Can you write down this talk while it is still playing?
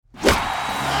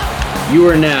You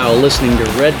are now listening to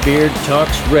Redbeard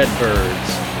Talks Redbirds,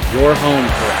 your home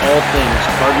for all things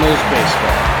Cardinals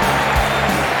baseball.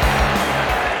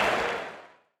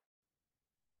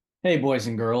 Hey, boys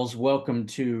and girls, welcome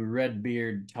to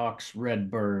Redbeard Talks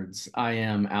Redbirds. I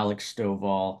am Alex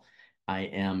Stovall. I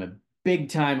am a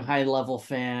big-time high-level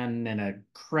fan and a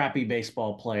crappy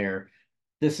baseball player.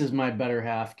 This is my better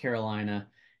half, Carolina.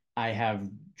 I have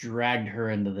dragged her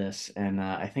into this, and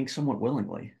I think somewhat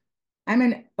willingly. I'm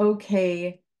an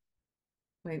okay.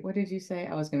 Wait, what did you say?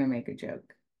 I was going to make a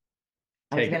joke.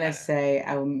 I was Take going it. to say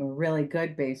I'm a really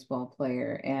good baseball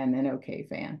player and an okay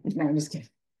fan. No, I'm just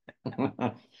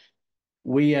kidding.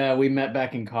 We met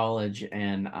back in college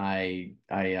and I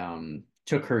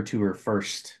took her to her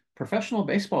first professional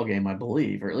baseball game, I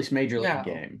believe, or at least major league No,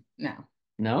 game. no,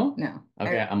 No? no.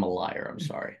 Okay, I'm a liar. I'm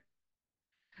sorry.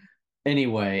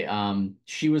 Anyway,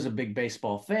 she was a big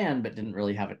baseball fan, but didn't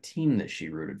really have a team that she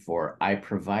rooted for. I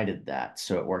provided that,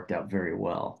 so it worked out very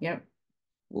well. Yep.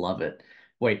 Love it.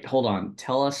 Wait, hold on.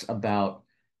 Tell us about.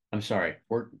 I'm sorry.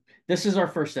 This is our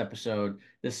first episode.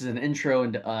 This is an intro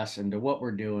into us, into what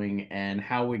we're doing and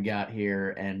how we got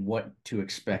here and what to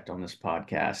expect on this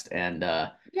podcast. And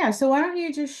Yeah, so why don't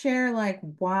you just share like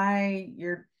why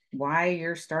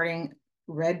you're starting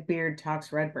Redbeard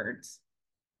Talks Redbirds?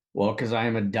 well, because I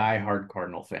am a diehard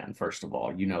Cardinal fan, first of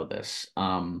all, you know this.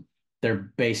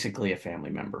 They're basically a family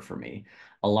member for me.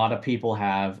 A lot of people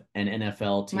have an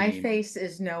NFL My team. face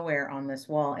is nowhere on this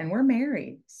wall and we're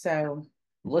married. So,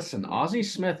 Listen, Ozzie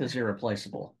Smith is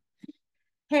irreplaceable.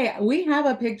 hey, we have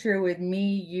a picture with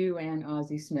me, you, and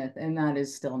Ozzie Smith, and that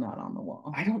is still not on the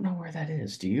wall. I don't know where that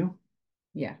is. Do you?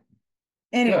 Yeah.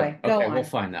 Good. Anyway, go Okay, we'll on.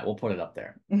 find that. We'll put it up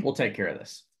there. We'll take care of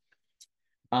this.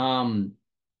 Um,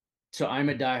 so I'm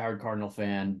a diehard Cardinal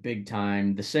fan, big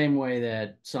time, the same way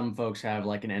that some folks have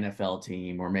like an NFL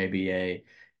team or maybe a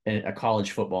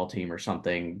college football team or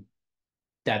something.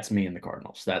 That's me and the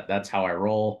Cardinals. That's how I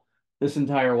roll. This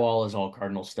entire wall is all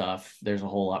Cardinal stuff. There's a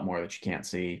whole lot more that you can't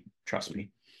see. Trust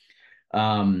me.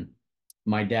 Um,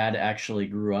 my dad actually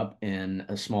grew up in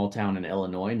a small town in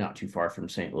Illinois, not too far from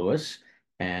St. Louis,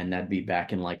 and that'd be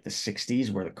back in like the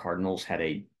 60s where the Cardinals had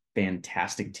a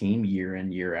fantastic team year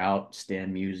in, year out.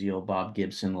 Stan Musial, Bob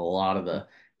Gibson, a lot of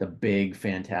the big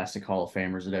fantastic Hall of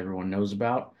Famers that everyone knows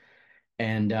about.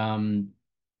 And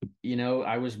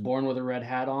I was born with a red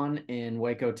hat on in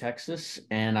Waco, Texas,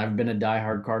 and I've been a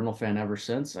diehard Cardinal fan ever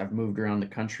since. I've moved around the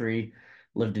country,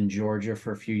 lived in Georgia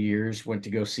for a few years, went to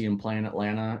go see him play in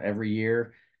Atlanta every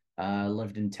year,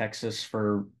 lived in Texas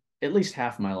for at least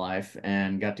half my life,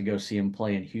 and got to go see him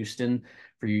play in Houston.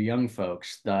 For you young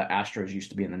folks, the Astros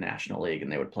used to be in the National League,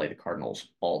 and they would play the Cardinals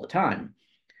all the time.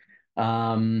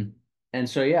 Um, and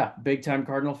so yeah, big time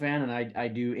Cardinal fan, and I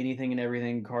do anything and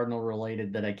everything Cardinal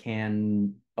related that I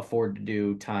can afford to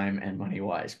do time and money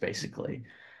wise, basically.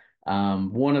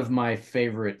 One of my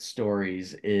favorite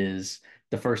stories is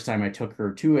the first time I took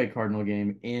her to a Cardinal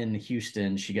game in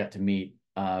Houston. She got to meet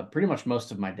pretty much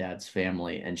most of my dad's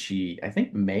family, and she, I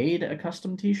think, made a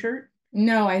custom t-shirt.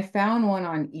 No, I found one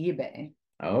on eBay.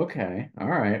 Okay, all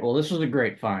right. Well, this was a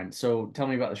great find. So tell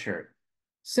me about the shirt.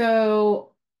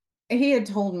 So he had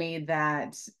told me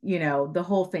that, the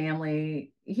whole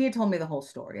family, he had told me the whole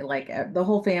story. Like the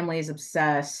whole family is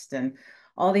obsessed and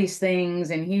all these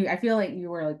things. And I feel like you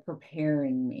were like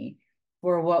preparing me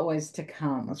for what was to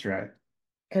come That's right.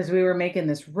 because we were making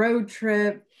this road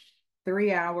trip,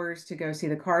 3 hours to go see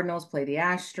the Cardinals play the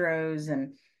Astros.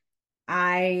 And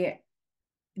I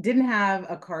didn't have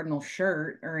a Cardinal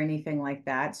shirt or anything like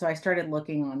that. So I started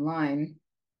looking online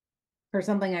for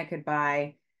something I could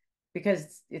buy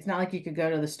because it's not like you could go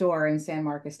to the store in San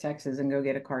Marcos, Texas and go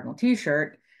get a Cardinal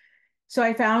t-shirt. So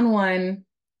I found one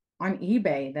on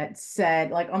eBay that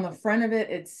said, like on the front of it,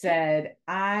 it said,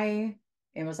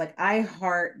 it was like, I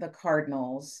heart the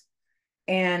Cardinals.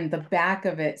 And the back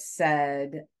of it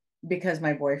said, because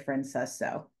my boyfriend says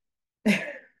so.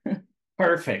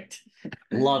 Perfect.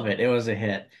 Love it. It was a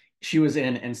hit. She was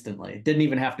in instantly. Didn't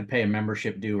even have to pay a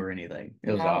membership due or anything.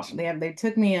 It was No, awesome. they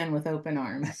took me in with open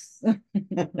arms.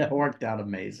 That worked out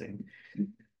amazing.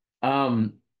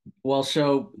 Um, well,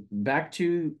 so back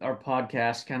to our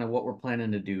podcast, kind of what we're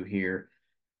planning to do here.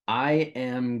 I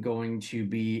am going to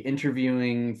be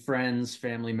interviewing friends,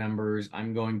 family members.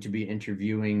 I'm going to be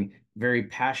interviewing very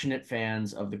passionate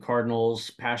fans of the Cardinals,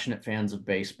 passionate fans of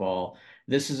baseball.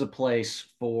 This is a place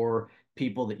for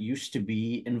people that used to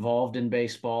be involved in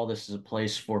baseball. This is a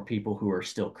place for people who are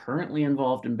still currently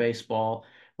involved in baseball.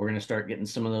 We're going to start getting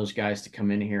some of those guys to come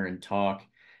in here and talk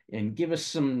and give us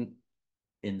some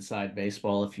inside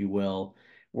baseball, if you will.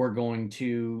 We're going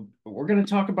to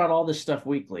talk about all this stuff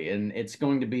weekly, and it's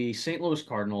going to be St. Louis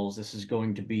Cardinals. This is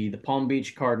going to be the Palm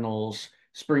Beach Cardinals,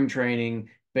 spring training,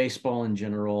 baseball in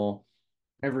general.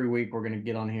 Every week we're going to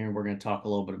get on here and we're going to talk a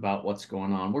little bit about what's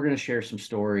going on. We're going to share some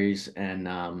stories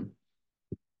and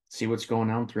see what's going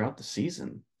on throughout the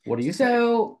season. What do you think?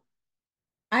 So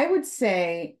I would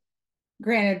say,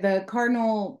 granted, the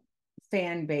Cardinal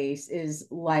fan base is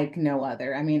like no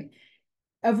other. I mean,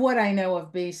 of what I know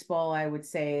of baseball, I would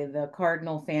say the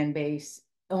Cardinal fan base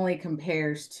only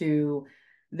compares to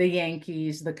the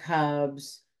Yankees, the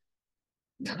Cubs,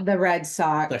 the Red The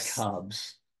Sox.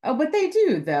 Cubs. Oh, but they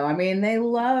do though. I mean, they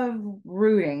love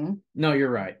rooting. No, you're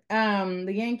right.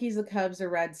 The Yankees, the Cubs, the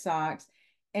Red Sox.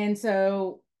 And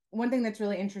so one thing that's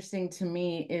really interesting to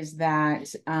me is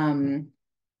that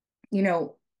you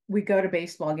know, we go to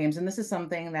baseball games, and this is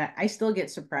something that I still get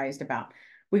surprised about.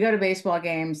 We go to baseball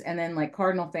games, and then like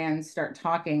Cardinal fans start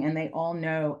talking, and they all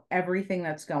know everything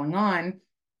that's going on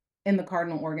in the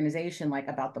Cardinal organization, like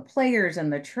about the players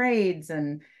and the trades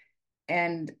and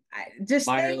just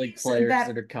Minor league things players that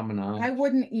that are coming I up.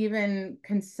 wouldn't even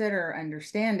consider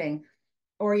understanding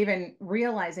or even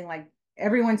realizing. Like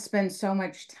everyone spends so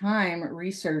much time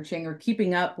researching or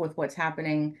keeping up with what's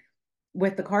happening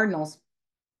with the Cardinals.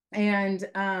 And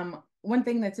one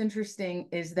thing that's interesting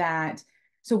is that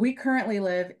so we currently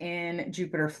live in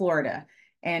Jupiter, Florida.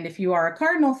 And if you are a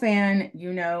Cardinal fan,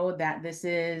 you know that this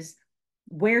is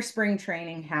where spring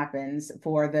training happens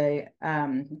for the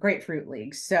Grapefruit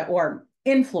Leagues. So, or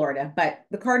in Florida, but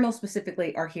the Cardinals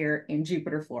specifically are here in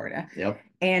Jupiter, Florida. Yep.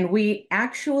 And we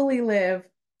actually live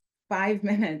 5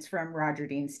 minutes from Roger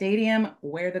Dean Stadium,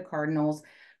 where the Cardinals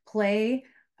play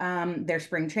their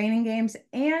spring training games,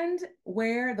 and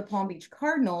where the Palm Beach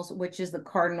Cardinals, which is the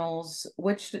Cardinals,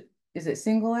 which is it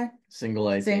single A? Single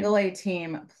A team. Single A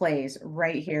team plays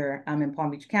right here in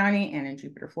Palm Beach County and in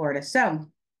Jupiter, Florida. So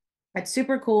it's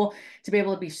super cool to be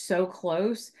able to be so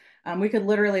close. We could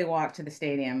literally walk to the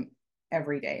stadium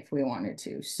every day if we wanted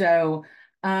to. So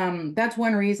that's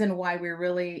one reason why we're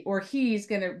really, or he's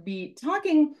going to be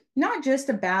talking not just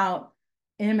about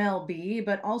MLB,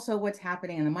 but also what's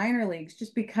happening in the minor leagues,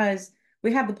 just because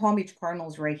we have the Palm Beach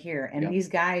Cardinals right here. And Yep. these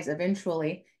guys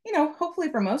eventually, hopefully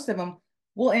for most of them,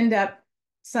 will end up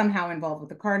somehow involved with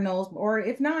the Cardinals, or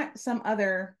if not, some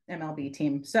other MLB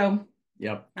team. So,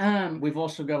 Yep. We've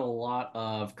also got a lot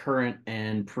of current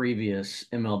and previous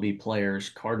MLB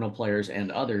players, Cardinal players,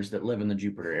 and others that live in the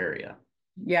Jupiter area.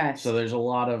 So yes. there's a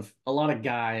lot of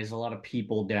guys, a lot of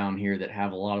people down here that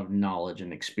have a lot of knowledge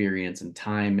and experience and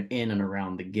time in and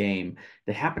around the game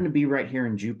that happen to be right here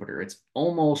in Jupiter. It's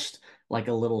almost like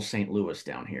a little St. Louis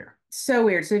down here. So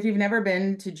weird. So if you've never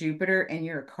been to Jupiter and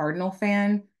you're a Cardinal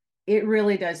fan, it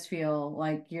really does feel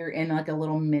like you're in like a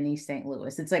little mini St.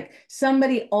 Louis. It's like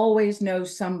somebody always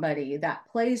knows somebody that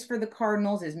plays for the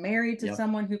Cardinals, is married to Yep.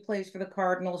 someone who plays for the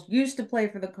Cardinals, used to play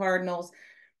for the Cardinals.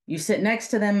 You sit next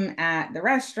to them at the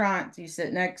restaurant. You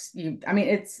sit next, I mean,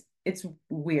 it's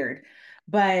weird,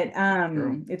 but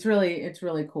True. it's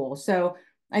really cool. So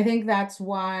I think that's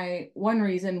why one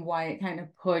reason why it kind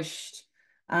of pushed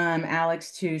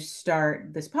Alex to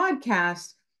start this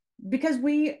podcast, because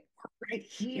Right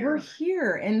we're here.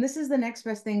 here, and this is the next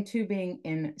best thing to being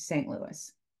in St.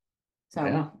 Louis. So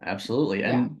Yeah, absolutely.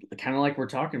 yeah. And kind of like we're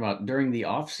talking about during the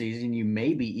off season, you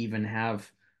maybe even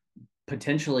have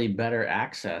potentially better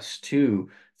access to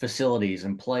facilities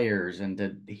and players and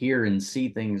to hear and see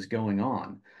things going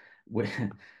on.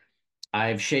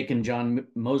 I've shaken John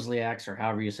Mosliak's, or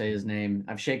however you say his name.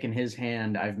 I've shaken his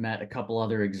hand. I've met a couple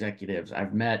other executives.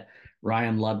 I've met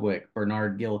Ryan Ludwig,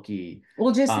 Bernard Gilkey.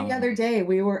 Well, just the Um, other day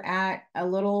we were at a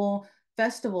little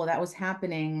festival that was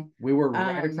happening. we were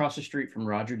right Um, across the street from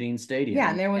Roger Dean yeah, and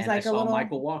Stadium, there was and I like a saw little,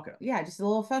 Michael Waka. yeah, just a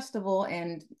little festival,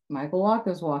 and Michael Walk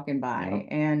was walking by, Yep.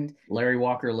 and Larry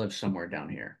Walker lives somewhere down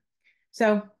here.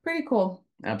 so pretty cool.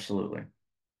 Absolutely.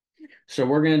 So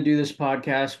we're gonna do this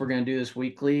podcast. We're gonna do this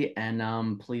weekly,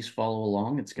 and please follow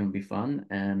along. It's gonna be fun,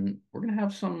 and we're gonna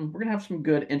have some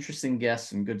good, interesting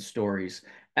guests and good stories,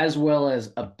 as well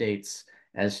as updates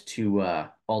as to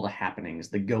all the happenings,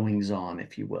 the goings on,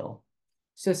 if you will.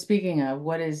 So speaking of,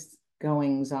 what is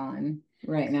goings on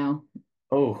right now?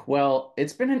 Oh, well,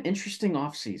 it's been an interesting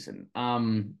off season.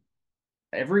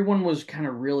 Everyone was kind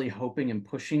of really hoping and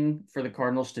pushing for the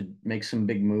Cardinals to make some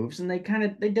big moves, and they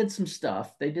did some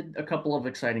stuff. They did a couple of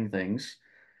exciting things.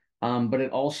 But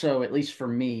it also, at least for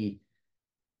me,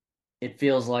 it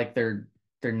feels like they're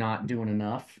not doing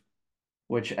enough,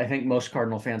 which I think most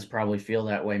Cardinal fans probably feel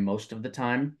that way most of the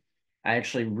time. I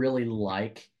actually really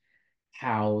like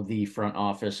how the front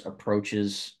office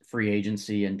approaches free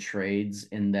agency and trades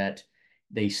in that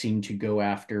They seem to go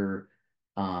after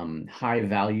high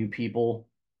value people,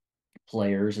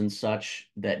 players and such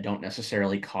that don't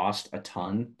necessarily cost a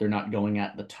ton. They're not going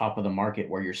at the top of the market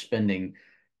where you're spending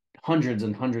hundreds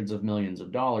and hundreds of millions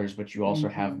of dollars, but you also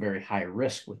have Mm-hmm. very high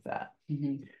risk with that.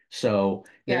 Mm-hmm. So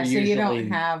they're Yeah, so you don't usually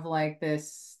have like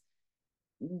this,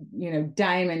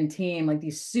 diamond team, like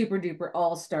these super duper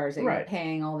all stars that you're right.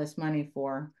 paying all this money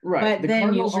for. Right. But The then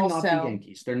you Cardinals are not the also,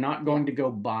 Yankees. They're not going yeah, to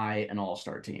go buy an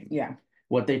all-star team. yeah.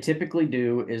 What they typically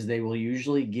do is they will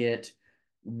usually get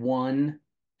one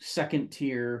second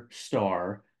tier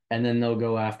star, and then they'll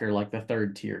go after like the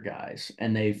third tier guys.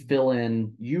 And they fill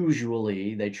in,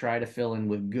 usually, they try to fill in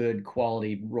with good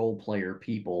quality role player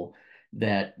people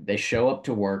that they show up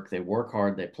to work, they work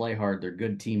hard, they play hard, they're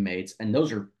good teammates, and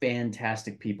those are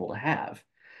fantastic people to have.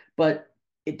 But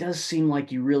it does seem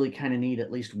like you really kind of need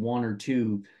at least one or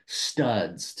two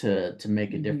studs to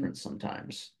make a Mm-hmm. difference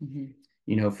sometimes. Mm-hmm.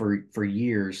 For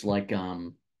years, like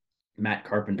Matt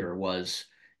Carpenter was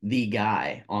the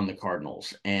guy on the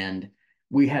Cardinals, and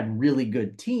we had really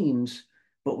good teams,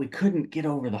 but we couldn't get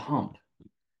over the hump.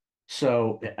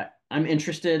 So I'm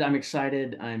interested. I'm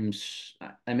excited. I'm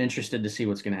interested to see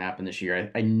what's going to happen this year.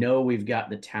 I know we've got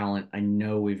the talent. I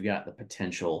know we've got the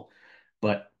potential,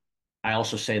 but I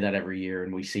also say that every year,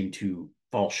 and we seem to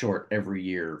fall short every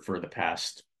year for the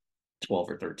past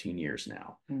 12 or 13 years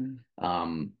now. Mm.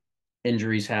 Um,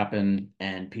 Injuries happen,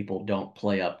 and people don't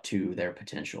play up to their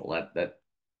potential.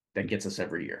 That gets us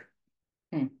every year.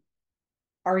 Hmm.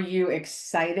 Are you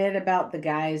excited about the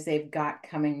guys they've got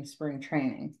coming spring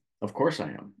training? Of course, I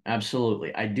am.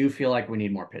 Absolutely. I do feel like we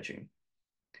need more pitching.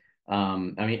 I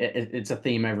mean, it's a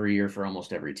theme every year for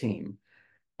almost every team.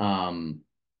 Um,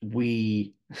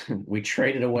 we we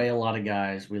traded away a lot of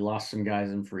guys. We lost some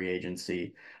guys in free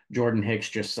agency. Jordan Hicks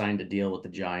just signed a deal with the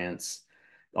Giants,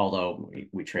 although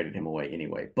we traded him away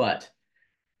anyway. But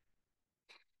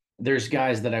there's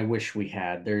guys that I wish we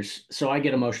had. So I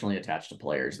get emotionally attached to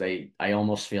players. I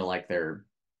almost feel like they're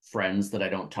friends that I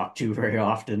don't talk to very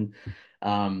often.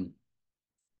 Um,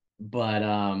 but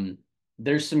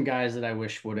there's some guys that I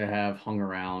wish would have hung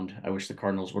around. I wish the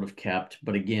Cardinals would have kept.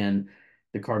 But again,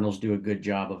 the Cardinals do a good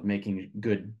job of making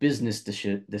good business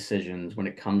decisions when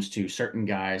it comes to certain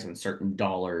guys and certain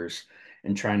dollars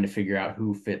and trying to figure out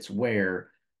who fits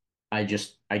where. I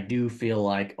do feel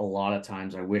like a lot of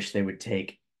times I wish they would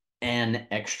take an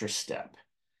extra step.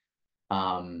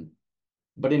 Um,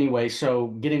 but anyway, so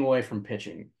getting away from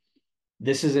pitching,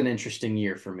 this is an interesting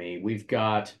year for me. We've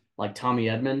got like Tommy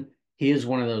Edman. He is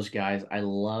one of those guys. I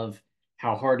love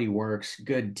how hard he works,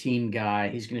 good team guy.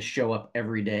 He's going to show up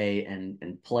every day and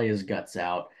play his guts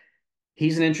out.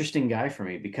 He's an interesting guy for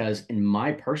me because, in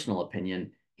my personal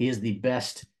opinion, he is the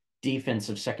best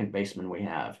defensive second baseman we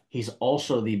have. He's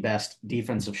also the best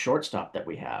defensive shortstop that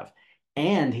we have.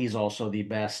 And he's also the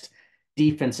best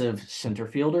defensive center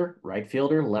fielder, right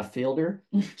fielder, left fielder.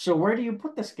 So, where do you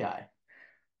put this guy?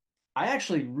 I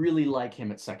actually really like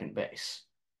him at second base.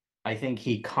 I think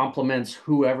he complements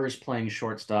whoever's playing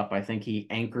shortstop. I think he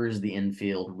anchors the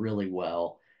infield really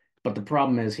well. But the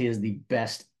problem is he is the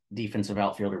best defensive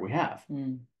outfielder we have.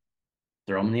 Mm.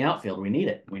 Throw him in the outfield. We need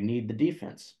it. We need the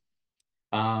defense.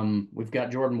 We've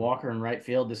got Jordan Walker in right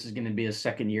field. This is going to be his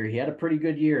second year. He had a pretty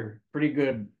good year, pretty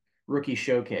good rookie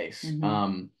showcase.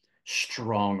 Mm-hmm.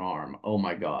 Strong arm. Oh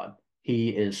my God. He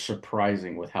is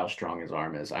surprising with how strong his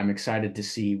arm is. I'm excited to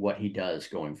see what he does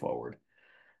going forward.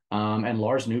 And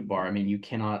Lars Nootbaar, I mean, you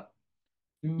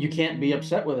can't be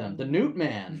upset with him. The Newt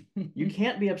man, you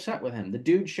can't be upset with him. The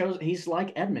dude shows he's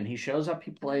like Edman. He shows up,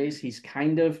 he plays. He's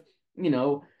kind of, you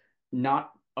know,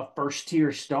 not a first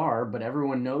tier star, but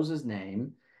everyone knows his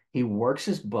name. He works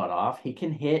his butt off. He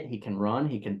can hit, he can run,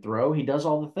 he can throw. He does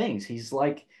all the things.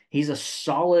 He's a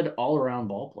solid all around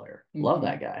ball player. Love Mm-hmm.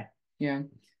 that guy. Yeah.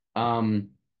 Um,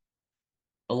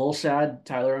 a little sad.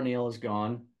 Tyler O'Neill is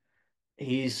gone.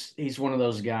 He's one of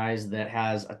those guys that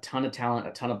has a ton of talent,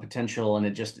 a ton of potential, and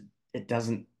it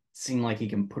doesn't seem like he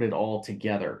can put it all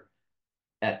together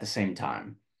at the same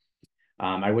time.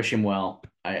 I wish him well.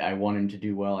 I want him to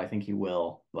do well. I think he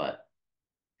will, but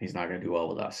he's not going to do well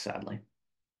with us, sadly.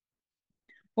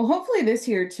 Well, hopefully this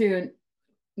year too,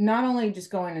 not only just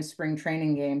going to spring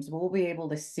training games, but we'll be able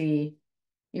to see,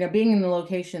 being in the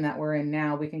location that we're in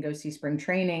now, we can go see spring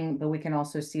training, but we can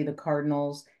also see the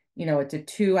Cardinals. It's a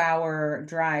 2 hour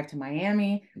drive to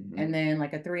Miami and then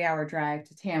like a 3 hour drive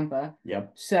to Tampa.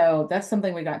 Yep, So that's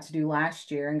something we got to do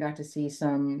last year and got to see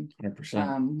some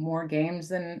 100%. more games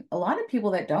than a lot of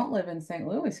people that don't live in St.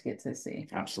 Louis get to see.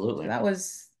 So Absolutely.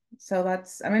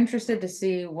 I'm interested to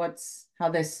see how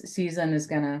this season is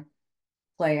gonna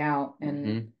play out. And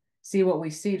Mm-hmm. see what we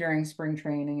see during spring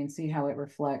training and see how it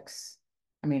reflects.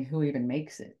 I mean, who even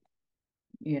makes it,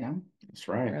 you know? That's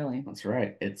right. Really. That's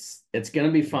right. It's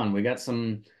gonna be fun. We got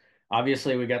some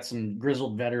obviously we got some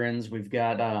grizzled veterans. We've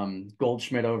got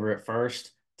Goldschmidt over at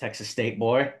first, Texas State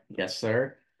boy. Yes,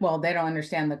 sir. Well, they don't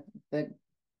understand the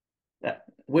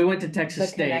We went to Texas the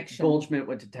State. connection. Goldschmidt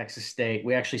went to Texas State.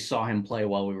 We actually saw him play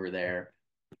while we were there.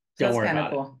 So Don't that's worry kind of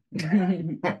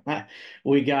about cool. it.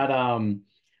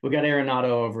 We got Arenado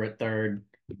over at third.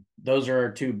 Those are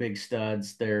our two big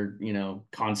studs. They're,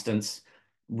 constants.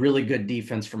 Really good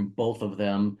defense from both of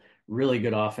them. Really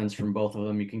good offense from both of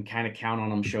them. You can kind of count on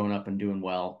them showing up and doing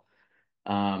well.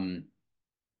 Um,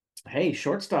 hey,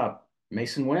 shortstop,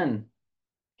 Mason Wynn.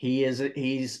 He's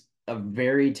a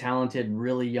very talented,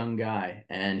 really young guy,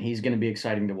 and he's going to be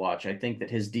exciting to watch. I think that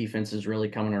his defense is really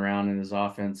coming around, and his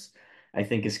offense, I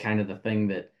think, is kind of the thing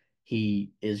that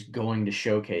he is going to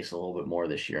showcase a little bit more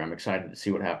this year. I'm excited to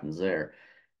see what happens there.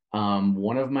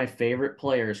 One of my favorite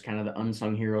players, kind of the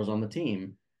unsung heroes on the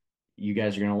team. You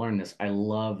guys are going to learn this. I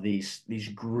love these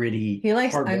gritty, He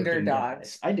likes hardworking guys.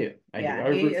 underdogs. I do. I do. Yeah,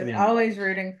 I he root for is the always underdogs.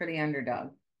 rooting for the underdog.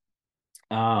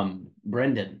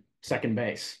 Brendan, second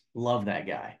base. Love that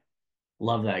guy.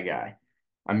 Love that guy.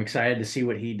 I'm excited to see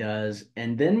what he does.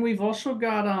 And then we've also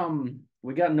got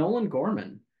we got Nolan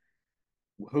Gorman,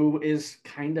 who is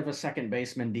kind of a second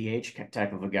baseman DH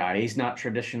type of a guy. He's not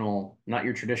traditional, not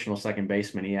your traditional second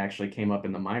baseman. He actually came up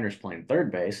in the minors playing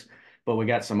third base, but we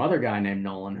got some other guy named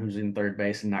Nolan who's in third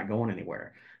base and not going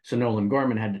anywhere. So Nolan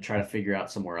Gorman had to try to figure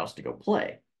out somewhere else to go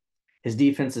play. His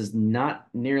defense is not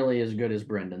nearly as good as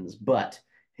Brendan's, but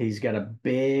he's got a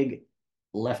big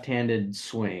left-handed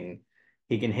swing.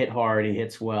 He can hit hard, he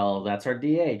hits well. That's our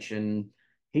DH, and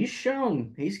he's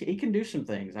shown he can do some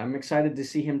things. I'm excited to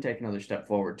see him take another step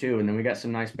forward too. And then we got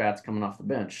some nice bats coming off the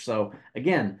bench. So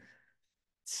again,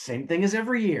 same thing as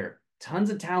every year. Tons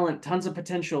of talent, tons of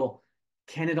potential.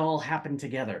 Can it all happen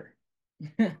together?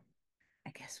 I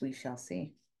guess we shall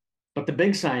see. But the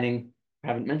big signing,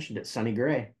 haven't mentioned it, Sonny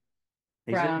Gray.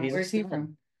 From He's a where's he stud.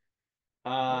 from?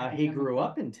 Where did he He come grew from?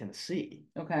 up in Tennessee.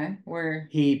 Okay, where?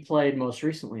 He played most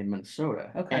recently in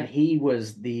Minnesota, and Okay. he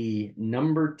was the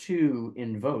number two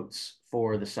in votes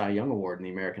for the Cy Young Award in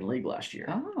the American League last year.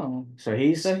 Oh, So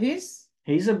so he's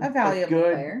he's a valuable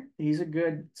player. he's a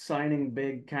good signing,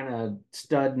 big kind of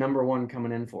stud number one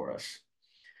coming in for us.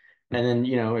 And then,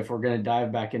 if we're going to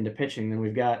dive back into pitching, then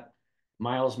we've got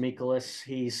Miles Mikolas.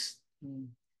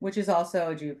 Which is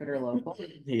also a Jupiter local.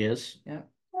 He is. Yeah.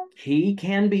 He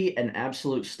can be an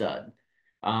absolute stud.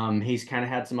 He's kind of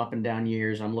had some up and down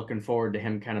years. I'm looking forward to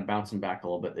him kind of bouncing back a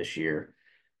little bit this year.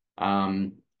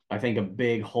 Um, I think a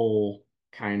big hole,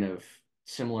 kind of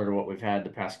similar to what we've had the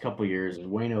past couple years, is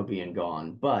Wayno being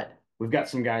gone. But we've got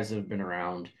some guys that have been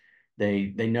around.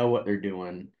 They know what they're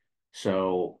doing,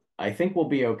 so I think we'll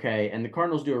be okay. And the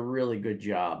Cardinals do a really good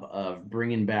job of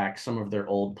bringing back some of their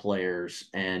old players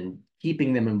and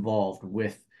keeping them involved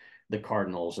with the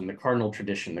Cardinals and the Cardinal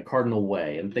tradition, the Cardinal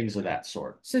way, and things of that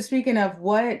sort. So speaking of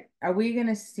what, are we going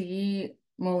to see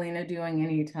Molina doing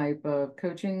any type of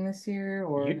coaching this year You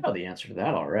or? know the answer to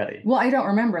that already. Well, I don't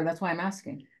remember. That's why I'm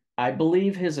asking. I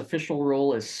believe his official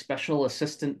role is special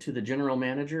assistant to the general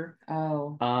manager.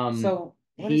 Oh, Um, so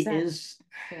what does he that is,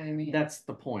 really mean? that's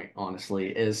the point, honestly,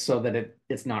 is so that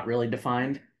it's not really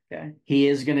defined. Okay. He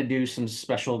is going to do some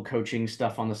special coaching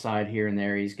stuff on the side here and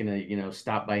there. He's going to,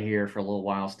 stop by here for a little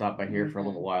while, stop by here for a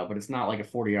little Okay. while, but it's not like a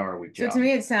 40-hour a week So to job.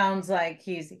 me, it sounds like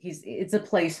he's it's a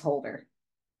placeholder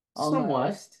Somewhat.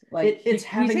 almost. Like It's he's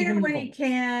having here him when he involved.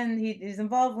 can. He's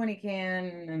involved when he can,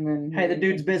 and then Hey, the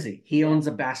dude's he, busy. He yeah. owns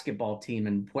a basketball team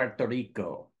in Puerto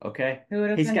Rico. Okay. Who would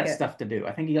have He's think got it? stuff to do.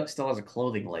 I think he still has a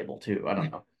clothing label too. I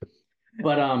don't know.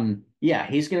 But yeah,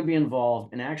 he's going to be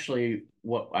involved. And actually,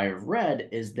 what I have read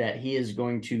is that he is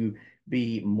going to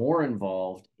be more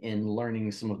involved in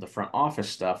learning some of the front office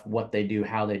stuff, what they do,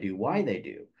 how they do, why they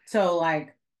do. So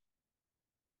like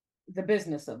the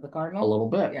business of the A Cardinal. little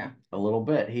bit. Yeah. A little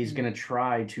bit. He's Mm, going to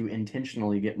try to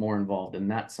intentionally get more involved in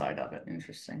that side of it.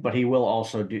 interesting. But he will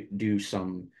also do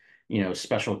some,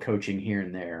 special coaching here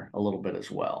and there a little bit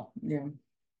as well. Yeah.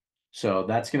 So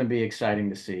that's going to be exciting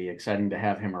to see, exciting to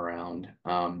have him around.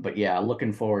 But yeah,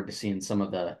 looking forward to seeing some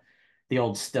of the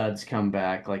old studs come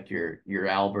back, like your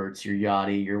Alberts, your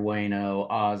Yachty, your Wayno,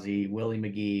 Ozzy, Willie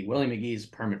McGee. Willie McGee's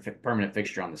permanent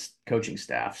fixture on the coaching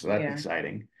staff, so that's Yeah.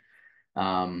 exciting.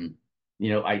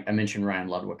 I mentioned Ryan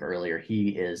Ludwig earlier. He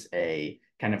is a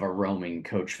kind of a roaming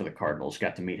coach for the Cardinals.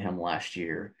 Got to meet him last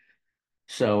year.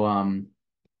 So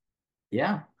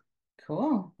yeah,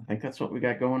 Cool. I think that's what we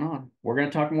got going on. We're going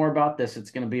to talk more about this. It's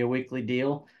going to be a weekly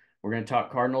deal. We're going to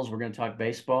talk Cardinals. We're going to talk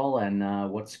baseball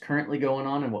and what's currently going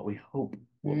on and what we hope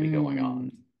will be going Mm.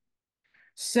 on.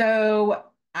 So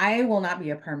I will not be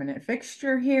a permanent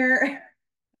fixture here.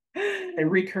 A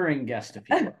recurring guest, if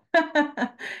you will.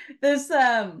 This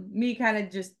me kind of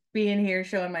just being here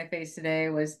showing my face today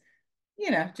was,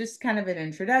 just kind of an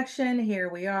introduction. Here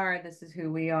we are. This is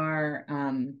who we are.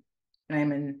 I'm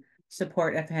in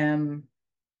support of him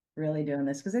really doing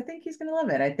this because I think he's going to love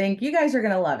it. I think you guys are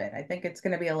going to love it. I think it's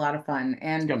going to be a lot of fun. It's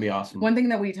And going to be awesome. one thing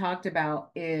that we talked about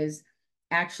is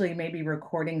actually maybe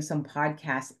recording some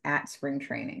podcasts at spring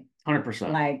training.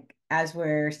 100%. Like as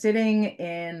we're sitting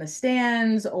in the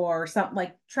stands or something,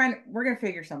 like we're going to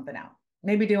figure something out.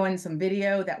 Maybe doing some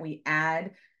video that we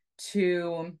add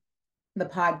to the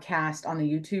podcast on the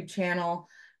YouTube channel.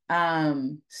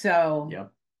 So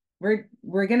Yep.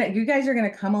 you guys are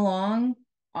gonna come along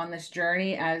on this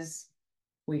journey as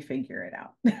we figure it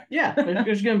out. Yeah,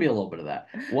 there's going to be a little bit of that.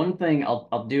 One thing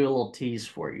I'll do a little tease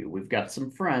for you. We've got some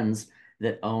friends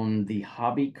that own the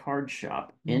hobby card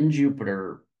shop in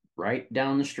Jupiter, right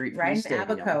down the street from Right the in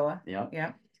stadium. Abacoa. Yep.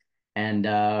 Yep. And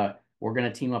we're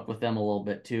going to team up with them a little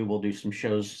bit too. We'll do some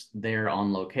shows there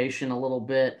on location a little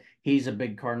bit. He's a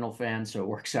big Cardinal fan, so it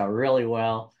works out really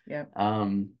well. Yep.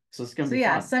 So it's going So to be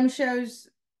yeah, fun. some shows,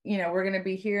 we're gonna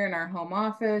be here in our home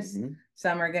office. Mhm.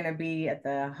 Some are gonna be at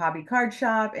the hobby card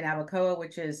shop in Abacoa,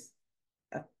 which is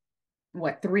a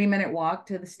 3-minute walk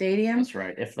to the stadium. That's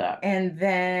right, if that. And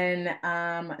then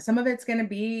some of it's gonna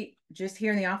be just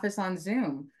here in the office on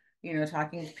Zoom,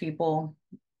 talking to people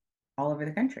all over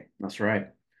the country. That's right.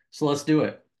 So let's do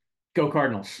it. Go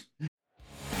Cardinals.